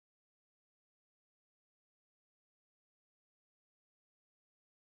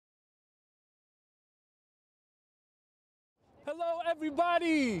Hello,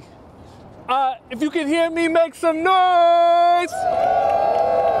 everybody. If you can hear me, make some noise.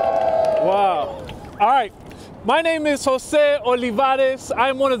 Wow. All right. My name is Jose Olivares.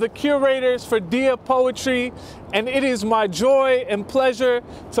 I'm one of the curators for Dia Poetry, and it is my joy and pleasure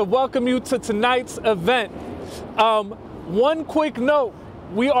to welcome you to tonight's event. One quick note.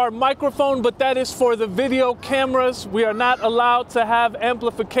 We are microphone, but that is for the video cameras. We are not allowed to have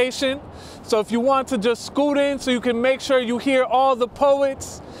amplification. So if you want to just scoot in so you can make sure you hear all the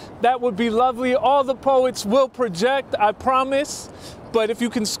poets, that would be lovely. All the poets will project, I promise. But if you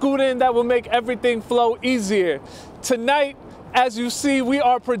can scoot in, that will make everything flow easier. Tonight, as you see, we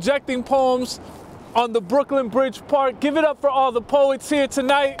are projecting poems on the Brooklyn Bridge Park. Give it up for all the poets here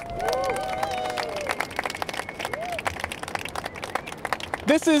tonight.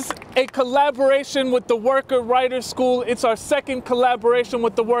 This is a collaboration with the Worker Writer School. It's our second collaboration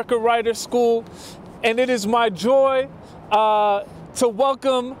with the Worker Writer School. And it is my joy to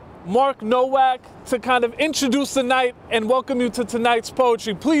welcome Mark Nowak to kind of introduce the night and welcome you to tonight's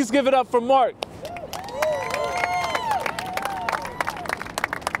poetry. Please give it up for Mark.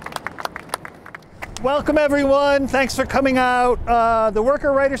 Welcome everyone, thanks for coming out. The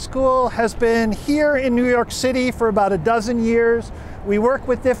Worker Writer School has been here in New York City for about a dozen years. We work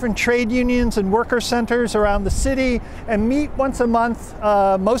with different trade unions and worker centers around the city and meet once a month,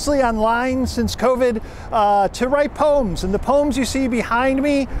 mostly online since COVID, to write poems. And the poems you see behind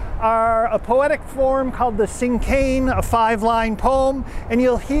me are a poetic form called the cinquain, a 5-line poem. And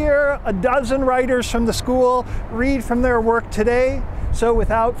you'll hear a dozen writers from the school read from their work today. So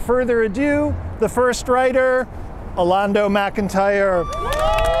without further ado, the first writer, Orlando McIntyre.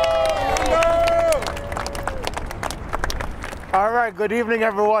 All right, good evening,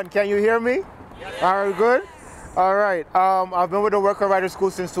 everyone. Can you hear me? Yes. All right, good? All right, I've been with the Worker Writer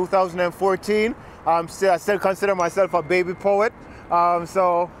School since 2014. I still consider myself a baby poet.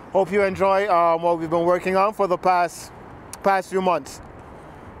 So hope you enjoy what we've been working on for the past few months.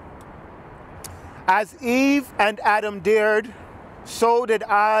 As Eve and Adam dared, so did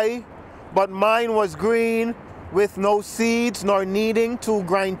I, but mine was green, with no seeds nor needing to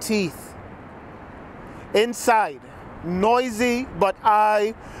grind teeth. Inside, noisy, but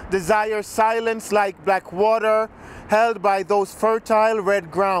I desire silence like black water held by those fertile red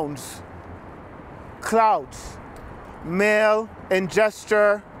grounds. Clouds, male in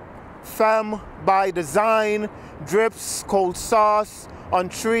gesture, femme by design, drips cold sauce on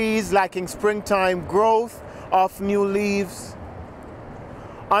trees lacking springtime growth of new leaves.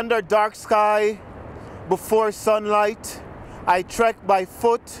 Under dark sky, before sunlight, I trek by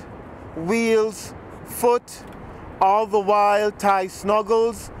foot, wheels, foot, all the while tie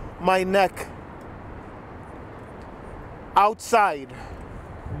snuggles my neck. Outside,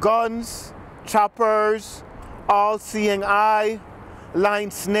 guns, choppers, all-seeing eye,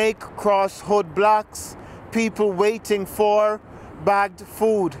 line snake cross hood blocks, people waiting for bagged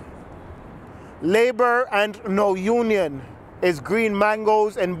food. Labor and no union is green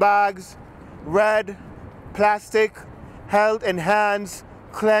mangoes in bags, red, plastic, held in hands,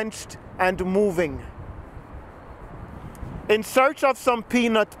 clenched and moving. In search of some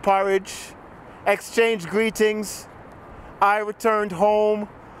peanut porridge, exchange greetings, I returned home,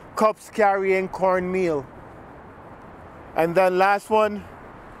 cups carrying cornmeal. And then last one,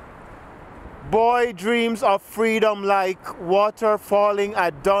 boy dreams of freedom like water falling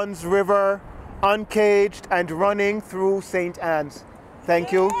at Dunn's River, uncaged and running through St. Anne's.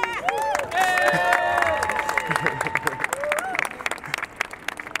 Thank you.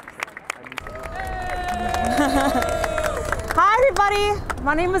 Hi everybody,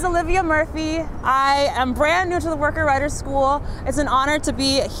 my name is Olivia Murphy. I am brand new to the Worker Writer School. It's an honor to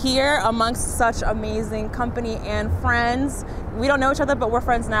be here amongst such amazing company and friends. We don't know each other, but we're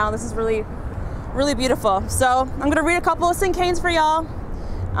friends now. This is really, really beautiful. So I'm gonna read a couple of cinquains for y'all.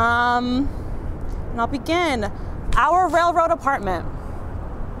 And I'll begin. Our railroad apartment.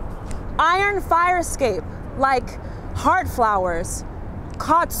 Iron fire escape, like heart flowers.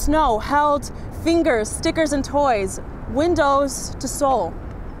 Caught snow, held fingers, stickers and toys, windows to soul.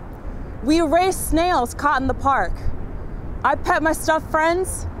 We erase snails caught in the park. I pet my stuffed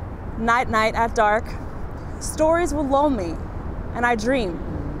friends, night night at dark. Stories will lull me, and I dream.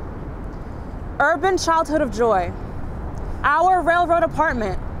 Urban childhood of joy. Our railroad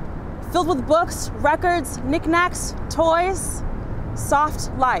apartment, filled with books, records, knickknacks, toys,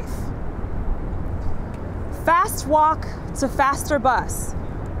 soft life. Fast walk to faster bus,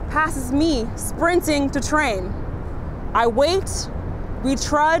 passes me sprinting to train. I wait, we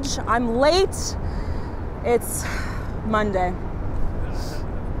trudge, I'm late, it's Monday.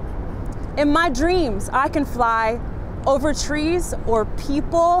 In my dreams, I can fly over trees or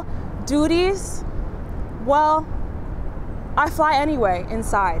people, duties, well, I fly anyway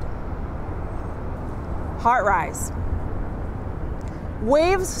inside. Heart rise.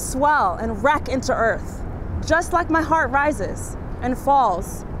 Waves swell and wreck into earth, just like my heart rises and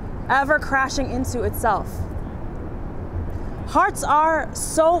falls, ever crashing into itself. Hearts are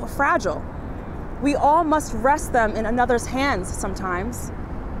so fragile. We all must rest them in another's hands sometimes,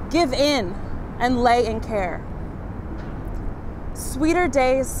 give in and lay in care. Sweeter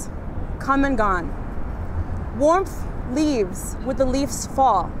days come and gone. Warmth leaves with the leaves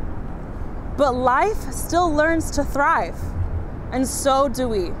fall, but life still learns to thrive, and so do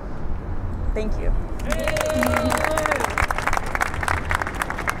we. Thank you.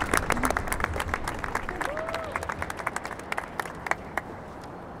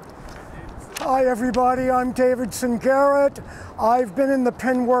 Hi everybody, I'm Davidson Garrett. I've been in the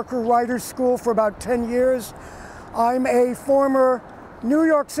Penn Worker Writers School for about 10 years. I'm a former New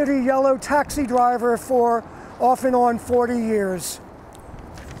York City yellow taxi driver for off and on 40 years.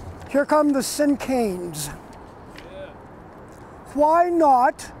 Here come the cinquains. Why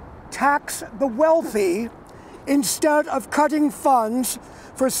not tax the wealthy instead of cutting funds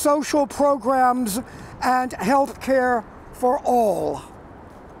for social programs and health care for all?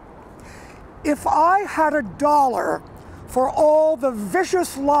 If I had $1 for all the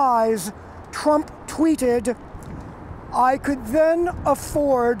vicious lies Trump tweeted, I could then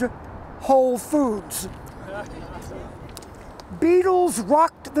afford Whole Foods. Beatles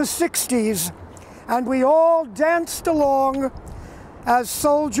rocked the 60s, and we all danced along as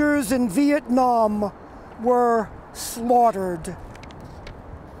soldiers in Vietnam were slaughtered.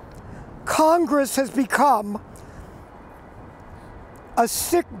 Congress has become a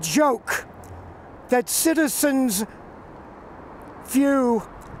sick joke that citizens view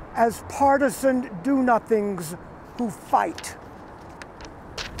as partisan do-nothings who fight.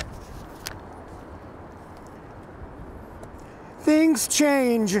 Things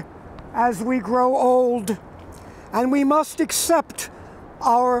change as we grow old, and we must accept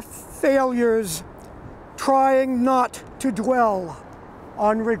our failures, trying not to dwell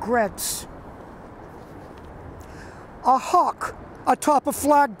on regrets. A hawk atop a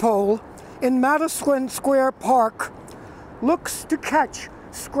flagpole in Madison Square Park looks to catch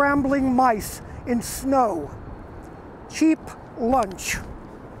scrambling mice in snow. Cheap lunch.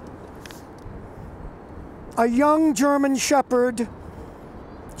 A young German shepherd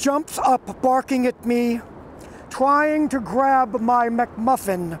jumps up barking at me, trying to grab my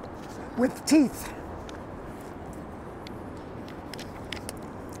McMuffin with teeth.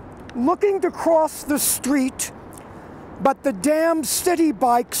 Looking to cross the street, but the damn city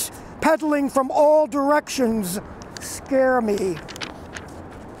bikes pedaling from all directions scare me.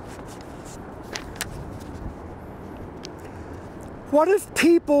 What if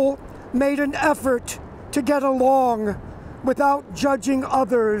people made an effort to get along without judging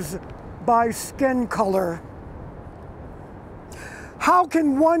others by skin color? How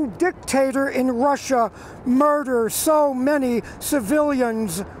can one dictator in Russia murder so many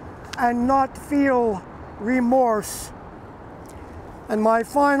civilians and not feel remorse? And my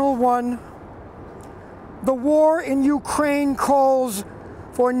final one, the war in Ukraine calls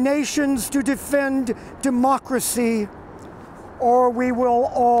for nations to defend democracy, or we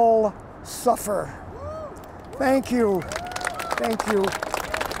will all suffer. Thank you. Thank you.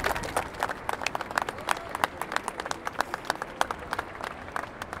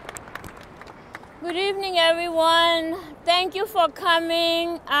 Good evening, everyone. Thank you for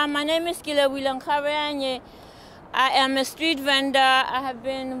coming. My name is guerrilla-like. I am a street vendor. I have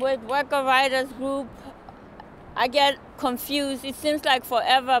been with Worker Writers Group. I get confused. It seems like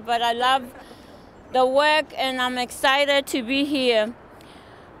forever, but I love the work and I'm excited to be here.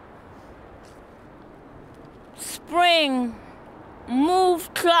 Spring,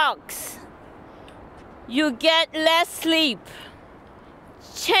 move clocks. You get less sleep.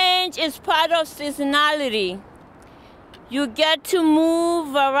 Change is part of seasonality. You get to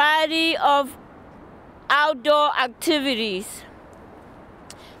move variety of outdoor activities.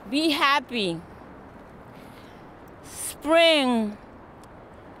 Be happy. Spring,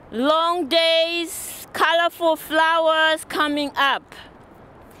 long days, colorful flowers coming up.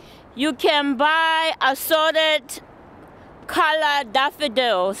 You can buy assorted colored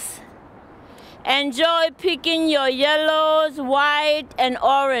daffodils. Enjoy picking your yellows, white, and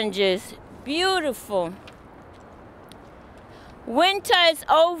oranges. Beautiful. Winter is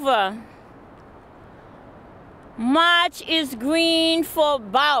over. March is green for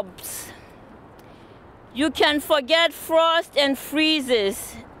bulbs. You can forget frost and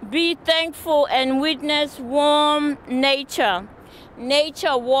freezes. Be thankful and witness warm nature.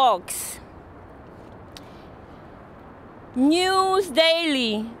 Nature walks. News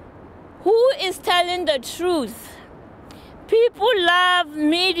daily. Who is telling the truth? People love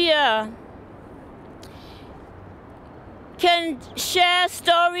media. Can share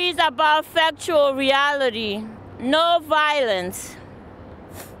stories about factual reality. No violence.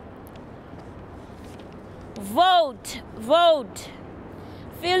 Vote, vote.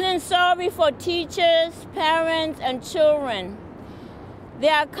 Feeling sorry for teachers, parents, and children. They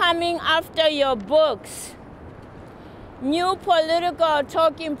are coming after your books. New political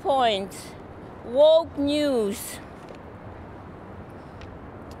talking points. Woke news.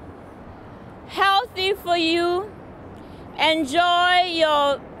 Healthy for you. Enjoy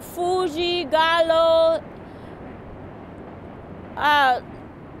your Fuji, Galo,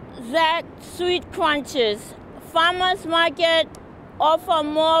 that sweet crunches. Farmers market offer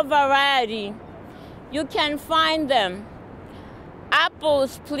more variety. You can find them.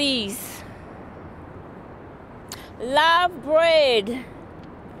 Apples, please. Love bread.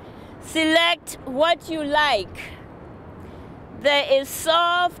 Select what you like. There is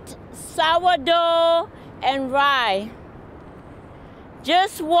soft sourdough and rye.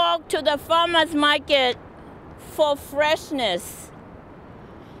 Just walk to the farmer's market for freshness.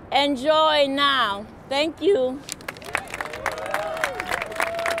 Enjoy now. Thank you.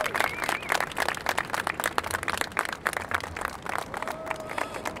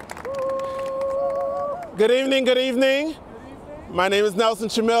 Good evening, good evening. My name is Nelson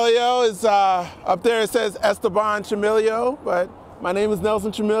Chamilio. It's, up there it says Esteban Chamilio, but my name is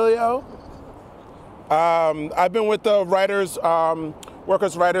Nelson Chamilio. I've been with the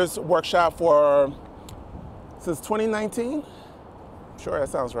Workers Writers Workshop since 2019. Sure, that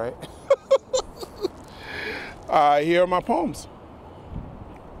sounds right. Here are my poems.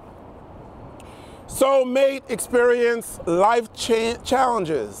 Soulmate experience life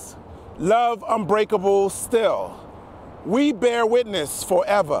challenges. Love unbreakable still. We bear witness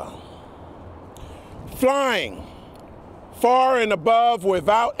forever. Flying far and above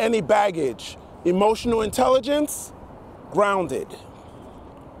without any baggage. Emotional intelligence, grounded.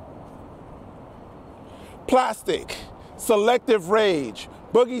 Plastic, selective rage.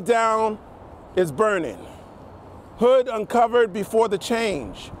 Boogie down is burning. Hood uncovered before the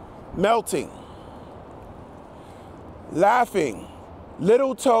change, melting. Laughing,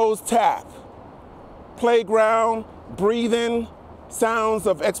 little toes tap. Playground, breathing, sounds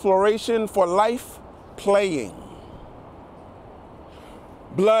of exploration for life, playing.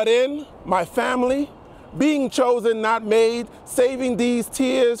 Blood in, my family, being chosen, not made, saving these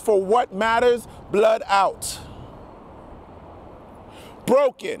tears for what matters, blood out.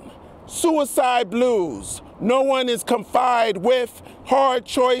 Broken, suicide blues, no one is confide with, hard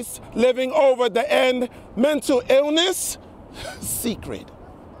choice, living over the end, mental illness, secret.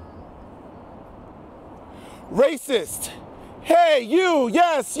 Racist, hey you,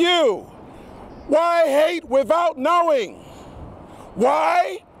 yes you, why hate without knowing?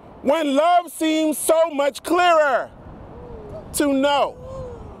 Why? When love seems so much clearer to know.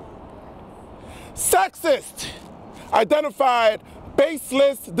 Sexist, identified,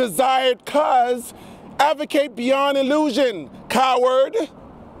 baseless, desired, cause, advocate beyond illusion, coward.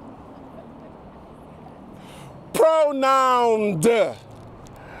 Pronouned,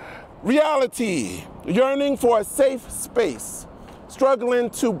 reality, yearning for a safe space, struggling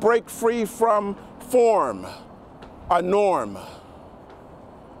to break free from form, a norm.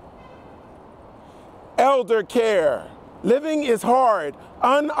 Elder care, living is hard,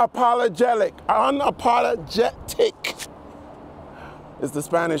 unapologetic. It's the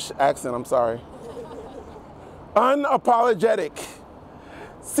Spanish accent, I'm sorry. Unapologetic.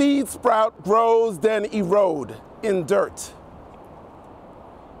 Seed sprout, grows, then erode in dirt.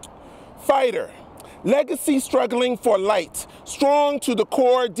 Fighter, legacy struggling for light, strong to the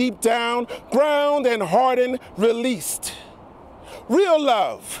core, deep down, ground and hardened, released. Real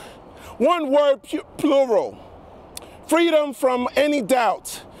love. One word plural, freedom from any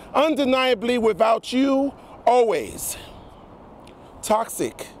doubt, undeniably without you, always.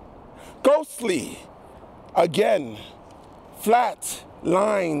 Toxic, ghostly, again,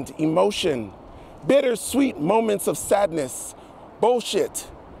 flat-lined emotion, bittersweet moments of sadness, bullshit.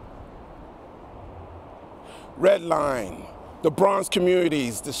 Red line, the bronze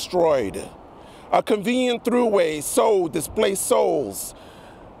communities destroyed. A convenient throughway, soul, displaced souls,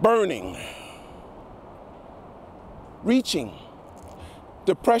 burning, reaching.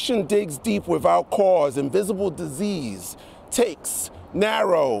 Depression digs deep without cause, invisible disease, takes,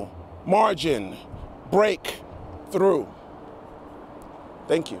 narrow, margin, break through.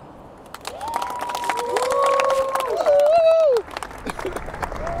 Thank you.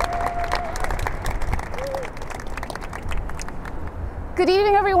 Good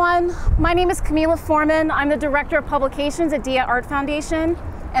evening, everyone. My name is Camila Foreman. I'm the Director of Publications at DIA Art Foundation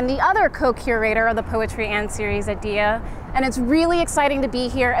and the other co-curator of the Poetry and series at DIA. And it's really exciting to be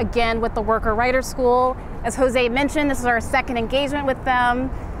here again with the Worker Writer School. As Jose mentioned, this is our second engagement with them.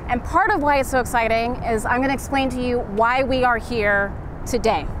 And part of why it's so exciting is I'm going to explain to you why we are here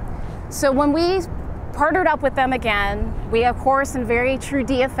today. So when we partnered up with them again, we of course in very true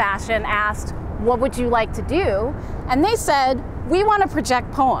DIA fashion asked, what would you like to do? And they said, we want to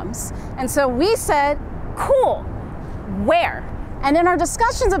project poems. And so we said, cool, where? And in our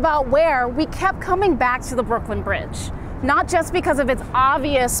discussions about where, we kept coming back to the Brooklyn Bridge, not just because of its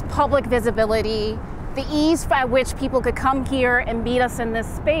obvious public visibility, the ease at which people could come here and meet us in this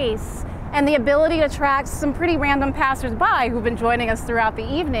space, and the ability to attract some pretty random passersby who've been joining us throughout the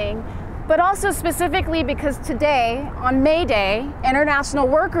evening, but also specifically because today, on May Day, International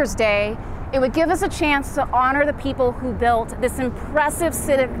Workers' Day, it would give us a chance to honor the people who built this impressive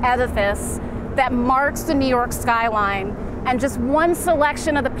civic edifice that marks the New York skyline, and just one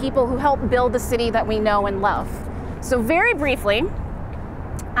selection of the people who helped build the city that we know and love. So very briefly,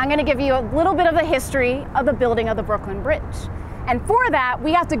 I'm going to give you a little bit of the history of the building of the Brooklyn Bridge. And for that,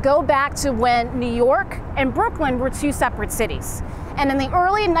 we have to go back to when New York and Brooklyn were two separate cities. And in the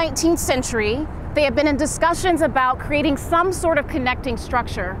early 19th century, they had been in discussions about creating some sort of connecting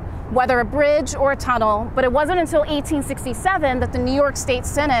structure, whether a bridge or a tunnel, but it wasn't until 1867 that the New York State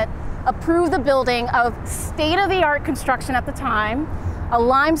Senate approved the building of state-of-the-art construction at the time, a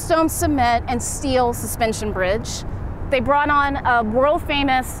limestone, cement, and steel suspension bridge. They brought on a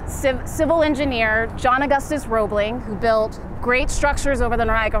world-famous civil engineer, John Augustus Roebling, who built great structures over the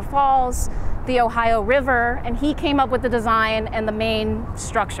Niagara Falls, the Ohio River, and he came up with the design and the main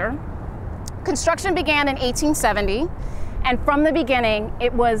structure. Construction began in 1870, and from the beginning,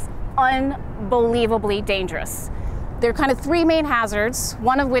 it was unbelievably dangerous. There are kind of three main hazards,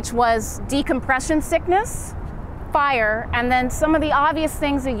 one of which was decompression sickness, fire, and then some of the obvious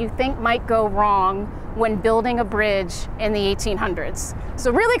things that you think might go wrong when building a bridge in the 1800s.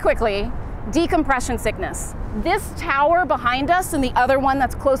 So really quickly, decompression sickness. This tower behind us and the other one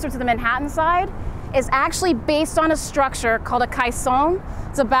that's closer to the Manhattan side is actually based on a structure called a caisson.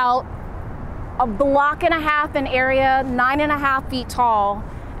 It's about a block and a half in area, 9.5 feet tall,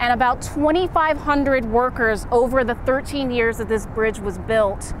 and about 2,500 workers over the 13 years that this bridge was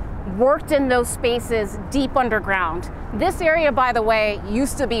built worked in those spaces deep underground. This area, by the way,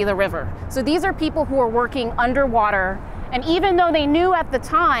 used to be the river. So these are people who are working underwater, and even though they knew at the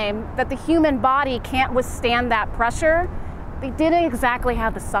time that the human body can't withstand that pressure, they didn't exactly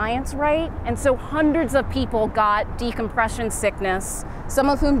have the science right, and so hundreds of people got decompression sickness, some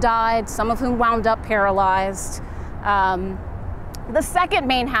of whom died, some of whom wound up paralyzed. The second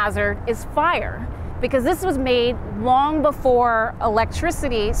main hazard is fire, because this was made long before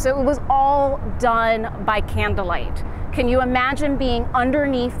electricity, so it was all done by candlelight. Can you imagine being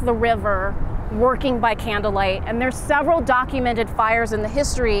underneath the river working by candlelight? And there's several documented fires in the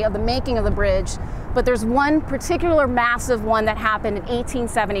history of the making of the bridge, but there's one particular massive one that happened in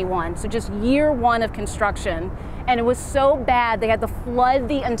 1871, so just year one of construction. And it was so bad they had to flood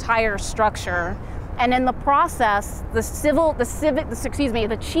the entire structure. And in the process,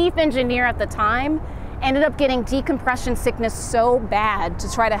 the chief engineer at the time ended up getting decompression sickness so bad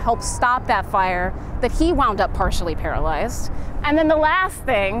to try to help stop that fire that he wound up partially paralyzed. And then the last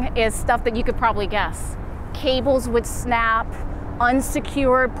thing is stuff that you could probably guess. Cables would snap,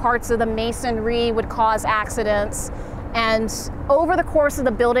 unsecured parts of the masonry would cause accidents. And over the course of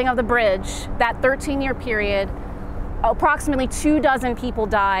the building of the bridge, that 13-year period, approximately 24 people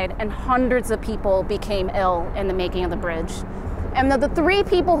died and hundreds of people became ill in the making of the bridge. And the three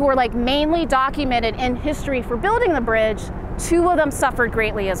people who were like mainly documented in history for building the bridge, two of them suffered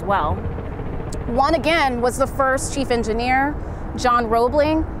greatly as well. One again was the first chief engineer, John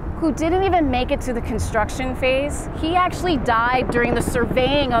Roebling, who didn't even make it to the construction phase. He actually died during the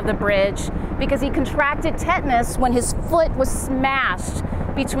surveying of the bridge because he contracted tetanus when his foot was smashed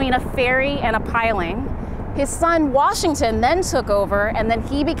between a ferry and a piling. His son Washington then took over, and then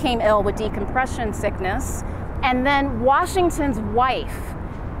he became ill with decompression sickness. And then Washington's wife,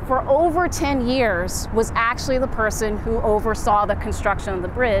 for over 10 years, was actually the person who oversaw the construction of the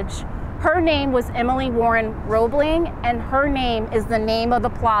bridge. Her name was Emily Warren Roebling, and her name is the name of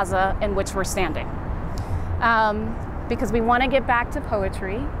the plaza in which we're standing. Because we want to get back to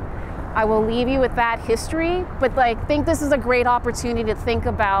poetry, I will leave you with that history, but I think this is a great opportunity to think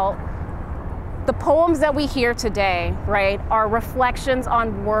about The poems that we hear today, right, are reflections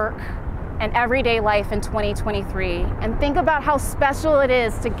on work and everyday life in 2023. And think about how special it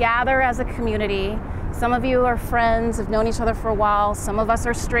is to gather as a community. Some of you are friends, have known each other for a while. Some of us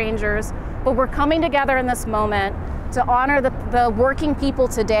are strangers, but we're coming together in this moment to honor the working people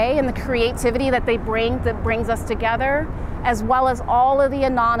today and the creativity that they bring, that brings us together, as well as all of the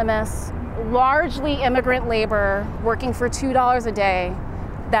anonymous, largely immigrant labor working for $2 a day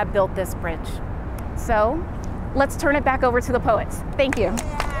that built this bridge. So let's turn it back over to the poets. Thank you.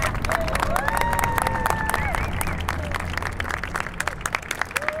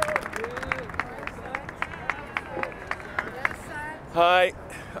 Hi,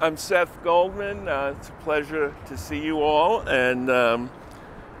 I'm Seth Goldman. It's a pleasure to see you all, and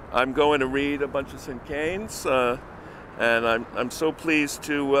I'm going to read a bunch of cinquains, and I'm so pleased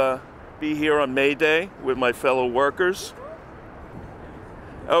to be here on May Day with my fellow workers.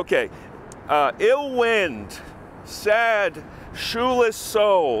 Okay, ill wind, sad, shoeless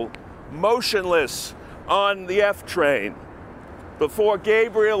soul, motionless on the F train. Before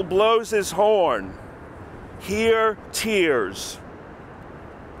Gabriel blows his horn, hear tears.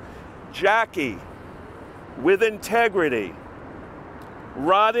 Jackie, with integrity,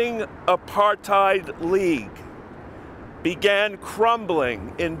 rotting apartheid league, began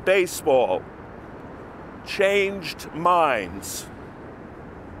crumbling in baseball, changed minds.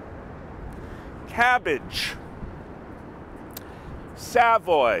 Cabbage,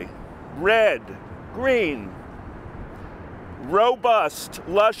 Savoy, red, green, robust,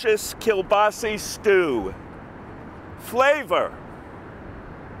 luscious kielbasa stew. Flavor,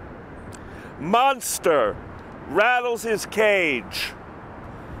 monster, rattles his cage,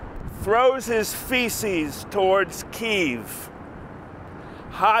 throws his feces towards Kyiv.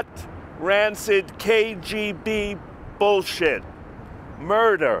 Hot, rancid KGB bullshit.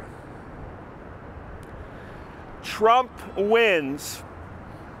 Murder. Trump wins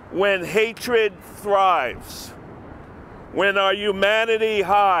when hatred thrives, when our humanity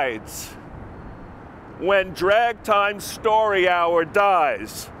hides, when drag time story hour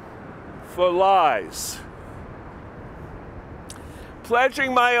dies for lies.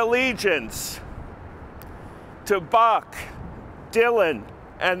 Pledging my allegiance to Bach, Dylan,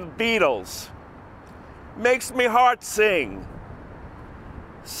 and Beatles makes me heart sing.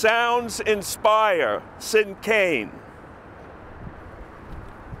 Sounds inspire, cinquain.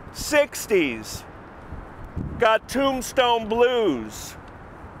 60s, got Tombstone Blues.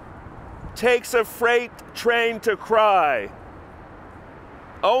 Takes a freight train to cry.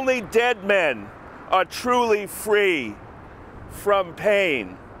 Only dead men are truly free from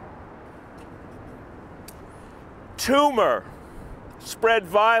pain. Tumor, spread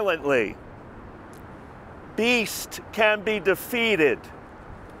violently. Beast can be defeated.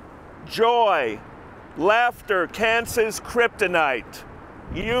 Joy, laughter, cancer's kryptonite.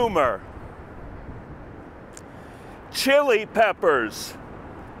 Humor. Chili peppers,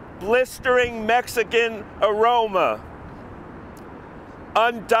 blistering Mexican aroma.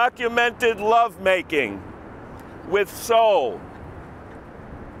 Undocumented lovemaking with soul.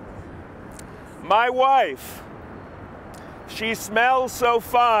 My wife, she smells so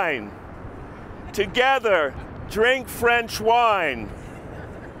fine. Together, drink French wine.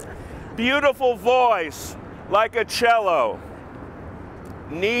 Beautiful voice like a cello.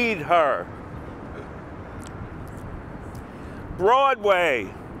 Need her.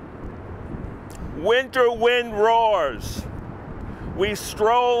 Broadway, winter wind roars. We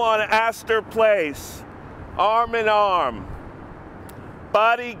stroll on Astor Place, arm in arm,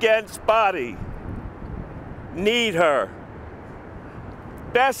 body against body. Need her.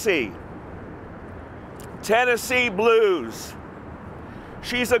 Bessie, Tennessee blues.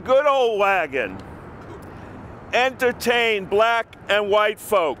 She's a good old wagon. Entertain black and white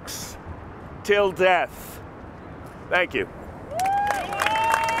folks till death. Thank you.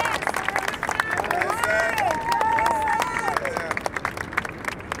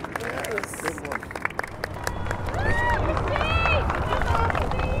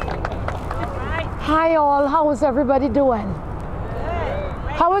 Hi all, how is everybody doing?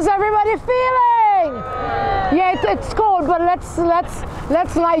 How is everybody feeling? Yeah, it's cold, but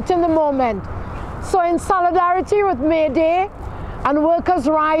let's lighten the moment. So in solidarity with May Day and workers'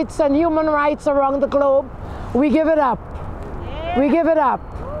 rights and human rights around the globe, we give it up. We give it up.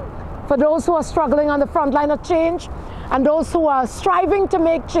 For those who are struggling on the front line of change and those who are striving to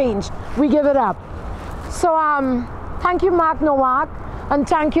make change, we give it up. So thank you, Mark Nowak, and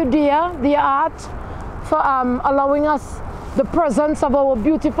thank you, Dear Art, for allowing us the presence of our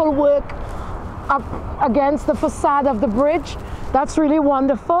beautiful work up against the facade of the bridge. That's really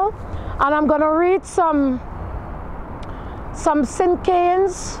wonderful. And I'm gonna read some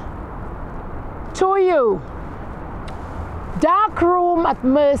cinquains to you. Dark room at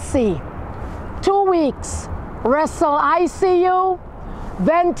Mercy, 2 weeks, wrestle ICU,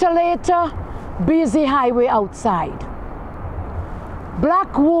 ventilator, busy highway outside.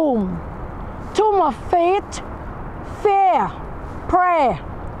 Black womb, tomb of fate, fear, prayer,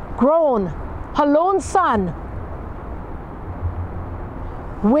 groan, her lone son,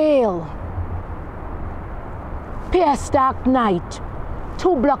 wail, pierce dark night,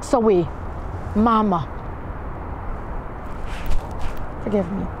 2 blocks away, mama.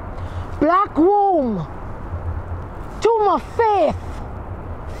 Forgive me. Black womb, tomb of faith,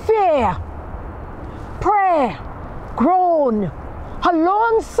 fear, prayer, groan, her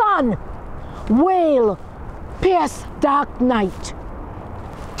lone son, wail, pierce dark night,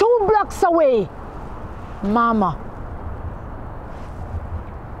 2 blocks away, mama.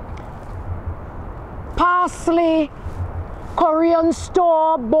 Parsley, Korean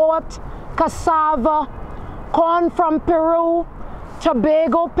store bought, cassava, corn from Peru,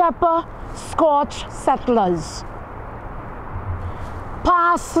 Tobago pepper, Scotch settlers.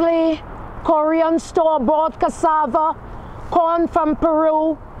 Parsley, Korean store bought cassava, corn from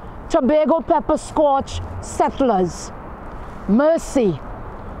Peru, Tobago pepper, Scotch settlers. Mercy,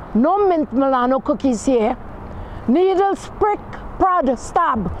 no mint Milano cookies here. Needles, prick, prod,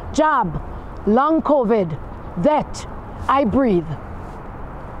 stab, jab, long COVID, that I breathe.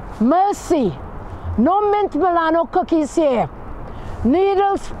 Mercy, no mint Milano cookies here.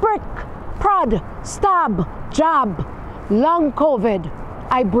 Needles, prick, prod, stab, jab, long COVID,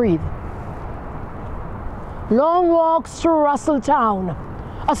 I breathe. Long walks through Russelltown,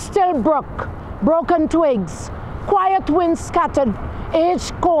 a still brook, broken twigs, quiet wind scattered,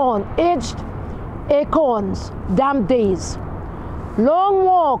 aged acorns, damp days. Long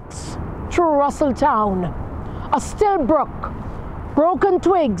walks through Russelltown, a still brook, broken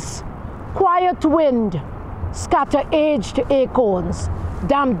twigs, quiet wind, scatter aged acorns,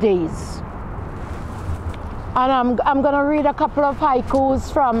 damp days. And I'm gonna read a couple of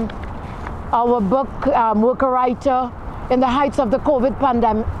haikus from our book, Worker Writer. In the heights of the COVID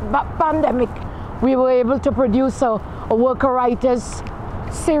pandemic, we were able to produce a Worker Writers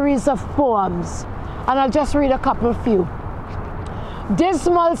series of poems. And I'll just read a couple few.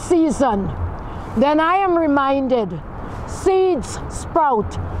 Dismal season, then I am reminded, seeds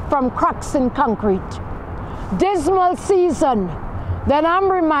sprout from cracks in concrete. Dismal season, then I'm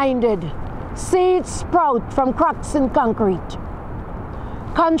reminded, seeds sprout from cracks in concrete.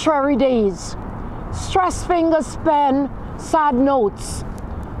 Contrary days, stress fingers pen sad notes,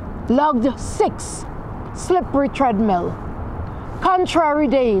 logged 6, slippery treadmill. Contrary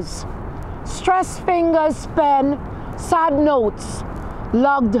days, stress fingers pen sad notes,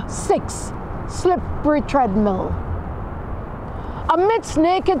 logged 6, slippery treadmill. Amidst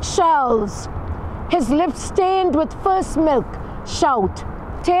naked shells, his lips stained with first milk, shout,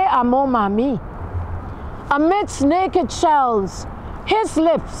 Te amo mami. Amidst naked shells, his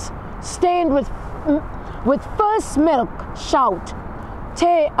lips stained with first milk, shout,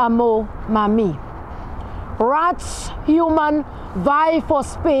 Te amo mami. Rats, human, vie for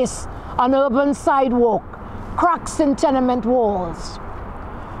space on urban sidewalk, cracks in tenement walls.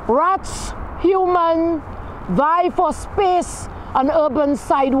 Rats, human, vie for space on urban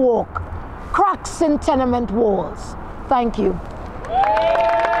sidewalk, cracks in tenement walls. Thank you.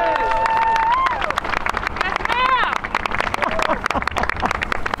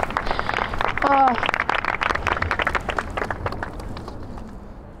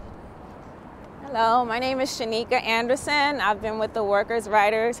 Hello, my name is Shanika Anderson. I've been with the Workers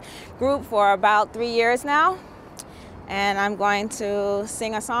Writers group for about 3 years now. And I'm going to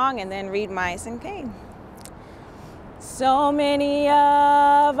sing a song and then read my cinquain. So many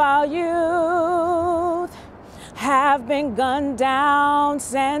of our youth have been gunned down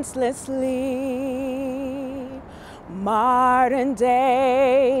senselessly. Modern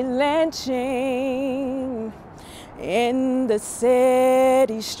day lynching in the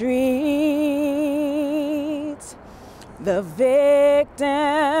city streets. The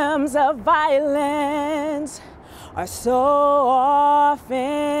victims of violence are so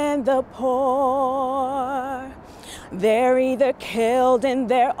often the poor. They're either killed in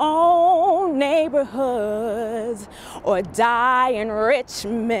their own neighborhoods or die in rich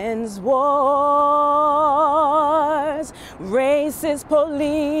men's wars. Racist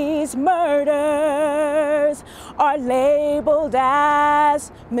police murders are labeled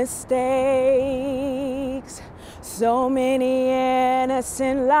as mistakes. So many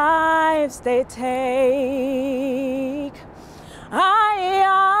innocent lives they take.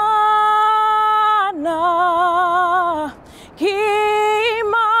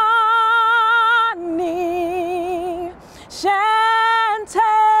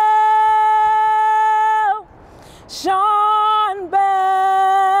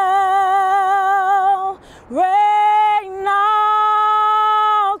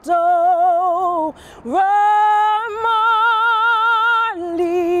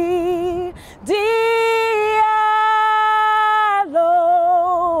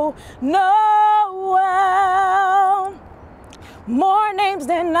 Noel. More names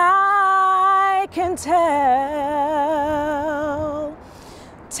than I can tell.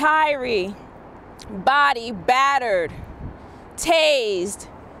 Tyree, body battered, tased,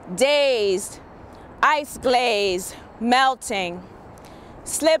 dazed, ice glaze, melting.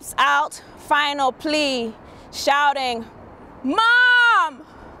 Slips out, final plea, shouting, Mom!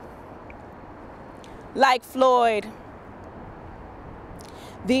 Like Floyd.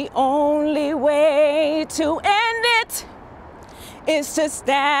 The only way to end it is to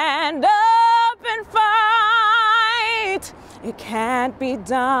stand up and fight. It can't be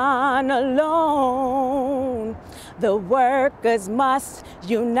done alone. The workers must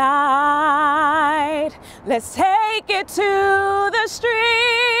unite. Let's take it to the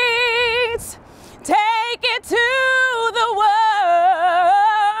streets. Take it to the world.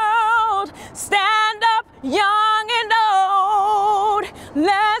 Stand up, young and old.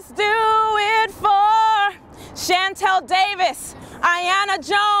 Let's do it for Chantel Davis, Ayanna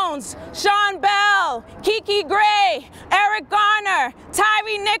Jones, Sean Bell, Kiki Gray, Eric Garner,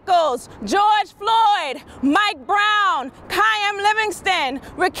 Tyree Nichols, George Floyd, Mike Brown, Kyam Livingston,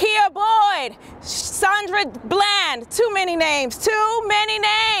 Rakia Boyd, Sandra Bland. Too many names, too many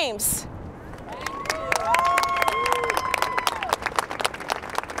names.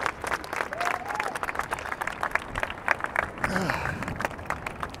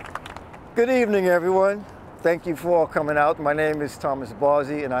 Good evening, everyone. Thank you for all coming out. My name is Thomas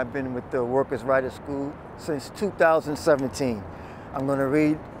Barzy, and I've been with the Workers Writers School since 2017. I'm going to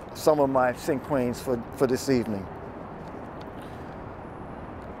read some of my cinquains for this evening.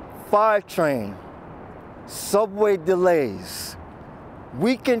 5 train, subway delays,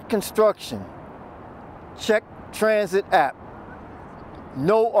 weekend construction, check transit app,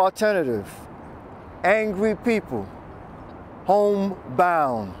 no alternative, angry people,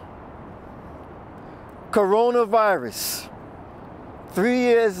 homebound. Coronavirus, 3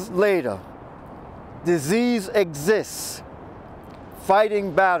 years later, disease exists,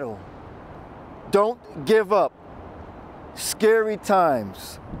 fighting battle, don't give up, scary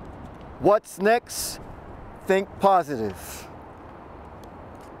times. What's next? Think positive.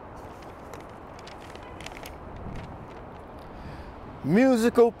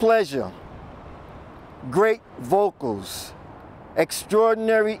 Musical pleasure, great vocals,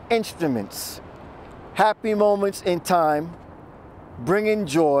 extraordinary instruments, happy moments in time, bringing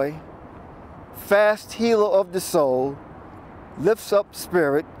joy, fast healer of the soul, lifts up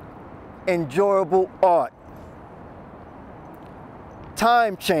spirit, enjoyable art.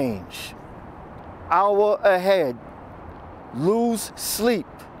 Time change, hour ahead, lose sleep,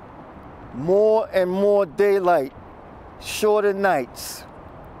 more and more daylight, shorter nights.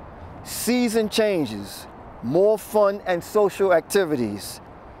 Season changes, more fun and social activities,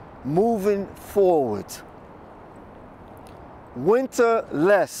 moving forward. Winter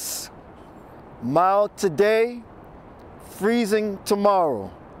less, mild today, freezing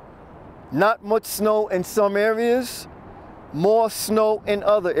tomorrow. Not much snow in some areas, more snow in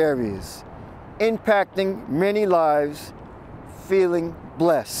other areas, impacting many lives, feeling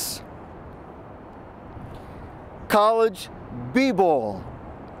blessed. College b-ball,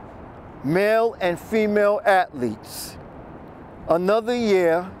 male and female athletes. Another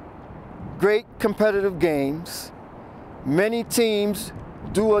year, great competitive games, many teams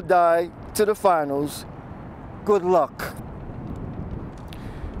do or die to the finals. Good luck.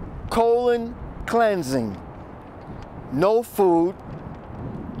 Colon cleansing, no food,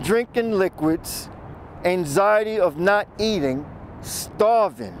 drinking liquids, anxiety of not eating,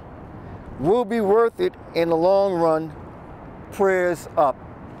 starving. Will be worth it in the long run. Prayers up.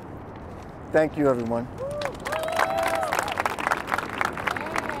 Thank you, everyone.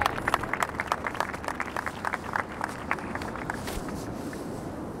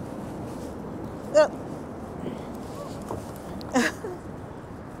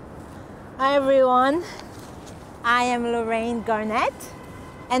 Hi everyone, I am Lorraine Garnett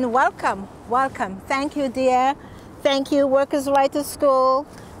and welcome. Thank you, dear. Thank you, Workers Writers School.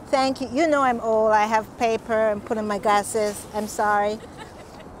 Thank you. You know I'm old, I have paper, I'm putting my glasses, I'm sorry.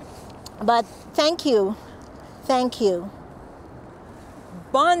 But thank you.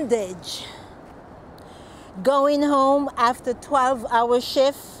 Bondage. Going home after 12-hour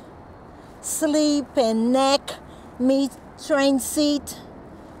shift, sleep and neck, meet train seat.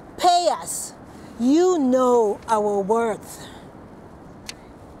 Pay us. You know our worth.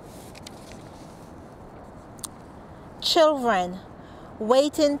 Children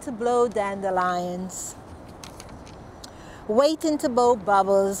waiting to blow dandelions, waiting to blow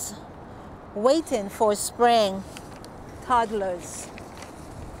bubbles, waiting for spring. Toddlers.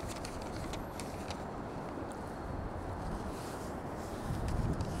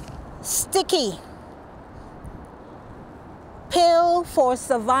 Sticky. Pill for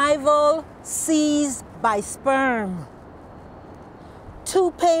survival seized by sperm.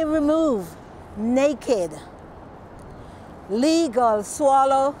 Toupee remove, naked. Legal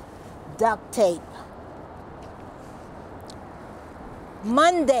swallow, duct tape.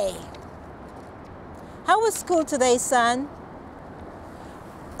 Monday. How was school today, son?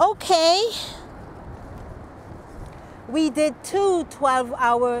 Okay. We did 2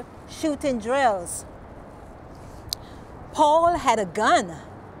 12-hour shooting drills. Paul had a gun.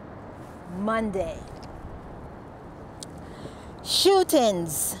 Monday.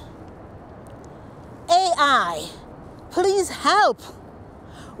 Shootings. AI, please help.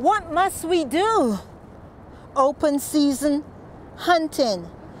 What must we do? Open season hunting.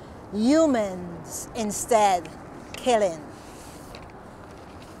 Humans instead killing.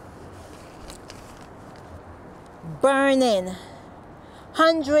 Burning.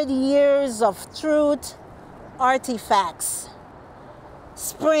 100 years of truth artifacts.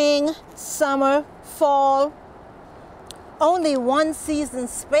 Spring, summer, fall. Only one season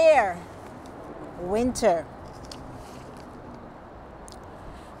spare. Winter.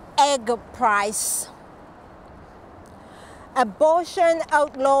 Egg price. Abortion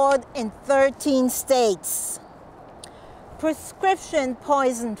outlawed in 13 states. Prescription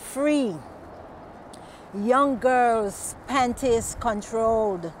poison free. Young girls' panties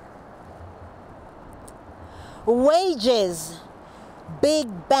controlled. Wages.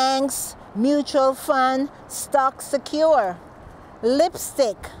 Big banks, mutual fund, stock secure.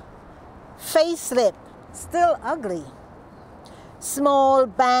 Lipstick. Facelift, still ugly. Small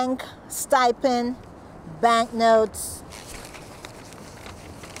bank stipend, banknotes.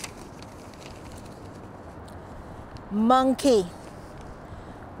 Monkey.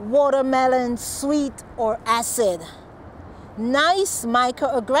 Watermelon, sweet or acid. Nice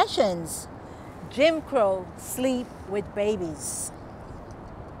microaggressions. Jim Crow, sleep with babies.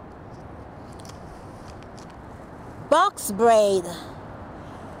 Box braid.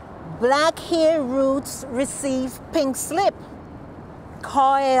 Black hair roots receive pink slip.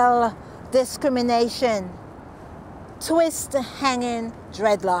 Coil discrimination. Twist hanging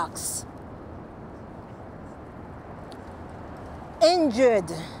dreadlocks.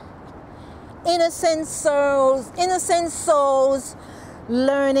 Injured. Innocent souls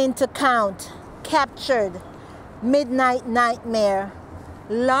learning to count. Captured. Midnight nightmare.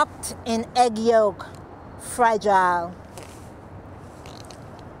 Locked in egg yolk. Fragile.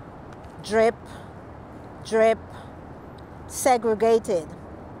 Drip, drip, segregated.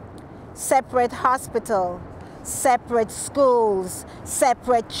 Separate hospital, separate schools,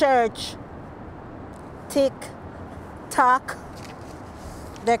 separate church. Tick, tock,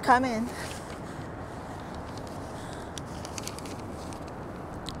 they're coming.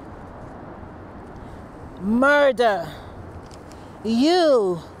 Murder,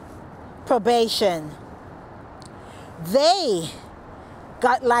 you, probation. They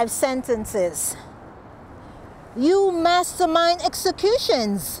got life sentences. You mastermind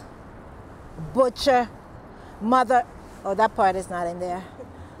executions. Butcher, mother, oh, that part is not in there.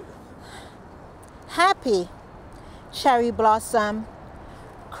 Happy, cherry blossom.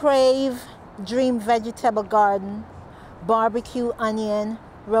 Crave, dream vegetable garden. Barbecue onion,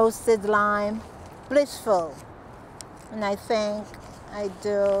 roasted lime. Blissful, and I think I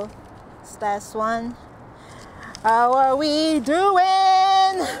do. It's last one. How are we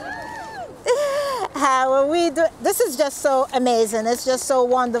doing? How are we doing? This is just so amazing. It's just so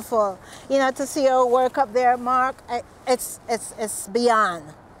wonderful. You know, to see your work up there, Mark, it's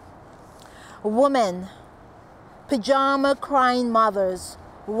beyond. Women, pajama crying mothers,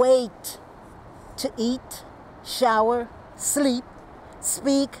 wait to eat, shower, sleep,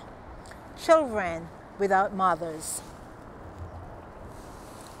 speak. Children without mothers.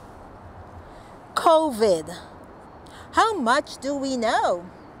 COVID. How much do we know?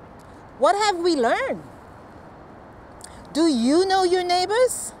 What have we learned? Do you know your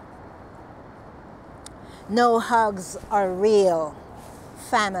neighbors? No hugs are real.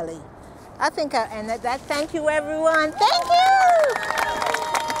 Family. I think I'll end at that. Thank you, everyone. Thank you.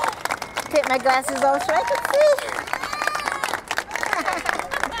 Take my glasses off so I can see.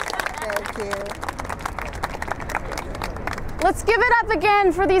 Thank you. Let's give it up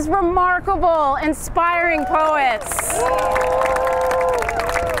again for these remarkable, inspiring poets.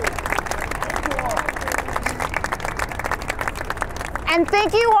 And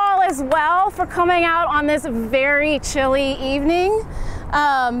thank you all as well for coming out on this very chilly evening.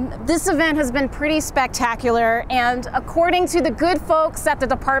 This event has been pretty spectacular, and according to the good folks at the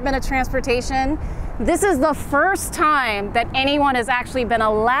Department of Transportation, This is the first time that anyone has actually been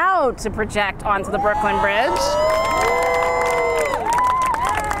allowed to project onto the Brooklyn Bridge.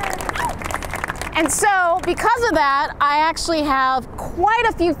 And so, because of that, I actually have quite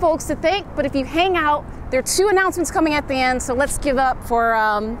a few folks to thank, but if you hang out, there are 2 announcements coming at the end, so let's give up for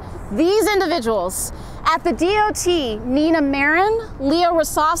these individuals. At the DOT, Nina Marin, Leo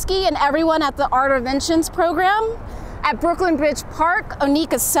Rosofsky, and everyone at the Art Inventions program. At Brooklyn Bridge Park,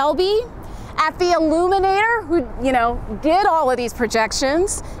 Onika Selby. At the Illuminator, who, did all of these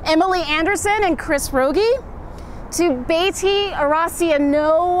projections, Emily Anderson and Chris Rogie. To Betye Arrastia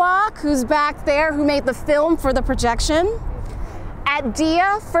Nowak, who's back there, who made the film for the projection. At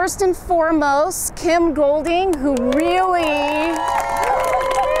DIA, first and foremost, Kim Golding, who really...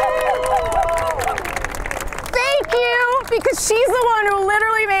 Thank you, because she's the one who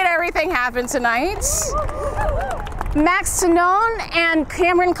literally made everything happen tonight. Max Tanon and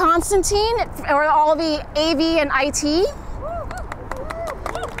Cameron Constantine, or all the AV and IT.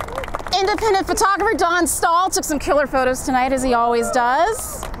 Independent photographer Don Stahl took some killer photos tonight, as he always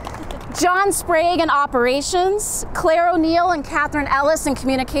does. John Sprague in operations, Claire O'Neill and Catherine Ellis in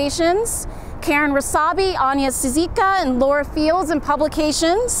communications, Karen Rasabi, Anya Sizika, and Laura Fields in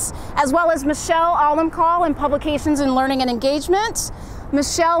publications, as well as Michelle Alamkal in publications and learning and engagement,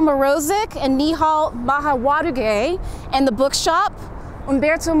 Michelle Morozic and Nihal Mahawaduge in the bookshop,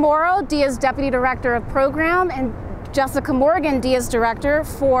 Umberto Moro, DIA's Deputy Director of Program, and Jessica Morgan, DIA's Director,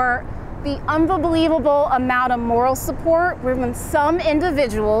 for the unbelievable amount of moral support when some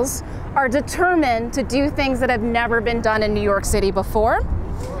individuals are determined to do things that have never been done in New York City before.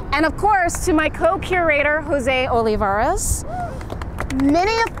 And of course, to my co-curator, Jose Olivares.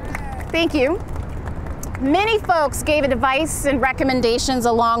 Thank you. Many folks gave advice and recommendations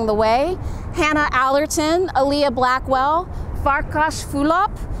along the way. Hannah Allerton, Aaliyah Blackwell, Farkash Fulop,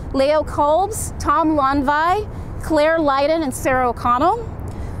 Leo Kolbs, Tom Lonvai, Claire Leiden, and Sarah O'Connell.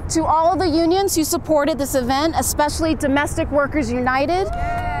 To all of the unions who supported this event, especially Domestic Workers United,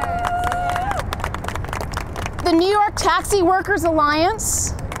 the New York Taxi Workers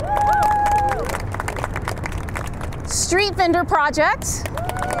Alliance, Street Vendor Project,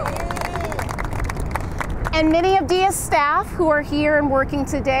 and many of DIA's staff who are here and working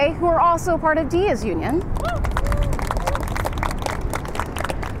today, who are also part of DIA's union.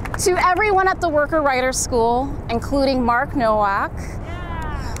 To everyone at the Worker Writer School, including Mark Nowak,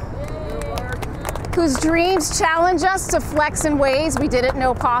 whose dreams challenge us to flex in ways we didn't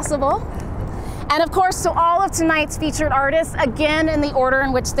know possible. And of course, to all of tonight's featured artists, again in the order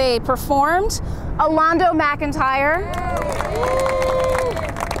in which they performed: Alondo McIntyre,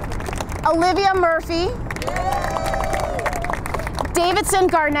 Olivia Murphy, Davidson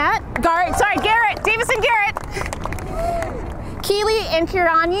Garrett, Davidson Garrett, Keely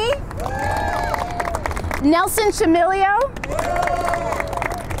Nkirani, Nelson Chamilio,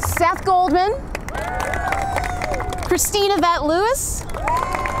 Seth Goldman, Christina Vett Lewis.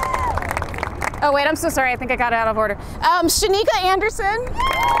 Oh wait, I'm so sorry, I think I got it out of order. Shanika Anderson,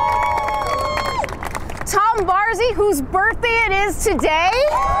 Tom Barzy, whose birthday it is today,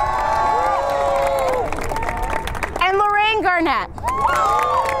 and Lorraine Garnett.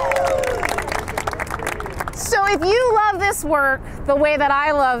 So if you love this work the way that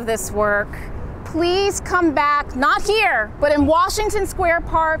I love this work, please come back, not here, but in Washington Square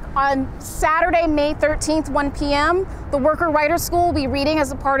Park on Saturday, May 13th, 1 p.m. The Worker Writer School will be reading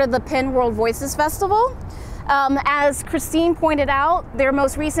as a part of the Penn World Voices Festival. As Christine pointed out, their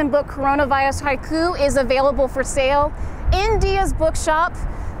most recent book, Coronavirus Haiku, is available for sale in DIA's bookshop.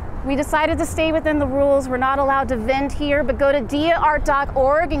 We decided to stay within the rules. We're not allowed to vend here, but go to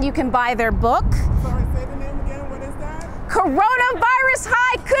diaart.org and you can buy their book. Sorry, say the name again. What is that? Coronavirus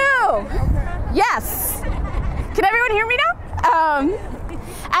Haiku. Okay. Yes. Can everyone hear me now?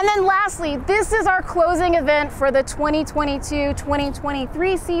 And then lastly, this is our closing event for the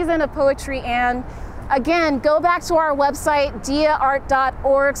 2022-2023 season of Poetry And. Again, go back to our website,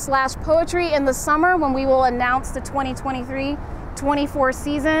 diaart.org/poetry in the summer when we will announce the 2023-24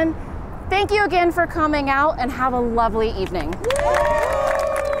 season. Thank you again for coming out and have a lovely evening.